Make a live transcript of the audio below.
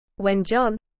When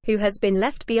John, who has been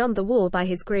left beyond the wall by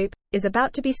his group, is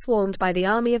about to be swarmed by the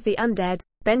army of the undead,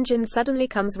 Benjen suddenly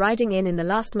comes riding in the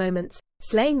last moments,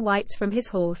 slaying Whites from his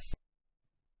horse.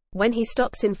 When he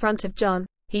stops in front of John,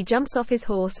 he jumps off his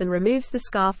horse and removes the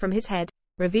scarf from his head,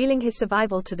 revealing his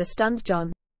survival to the stunned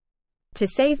John. To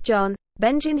save John,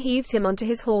 Benjen heaves him onto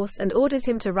his horse and orders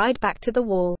him to ride back to the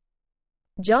wall.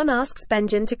 John asks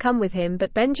Benjen to come with him,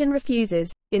 but Benjen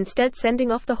refuses, instead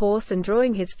sending off the horse and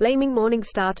drawing his flaming morning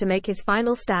star to make his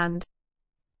final stand.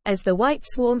 As the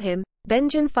Whites swarm him,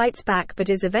 Benjen fights back but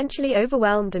is eventually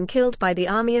overwhelmed and killed by the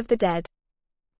army of the dead.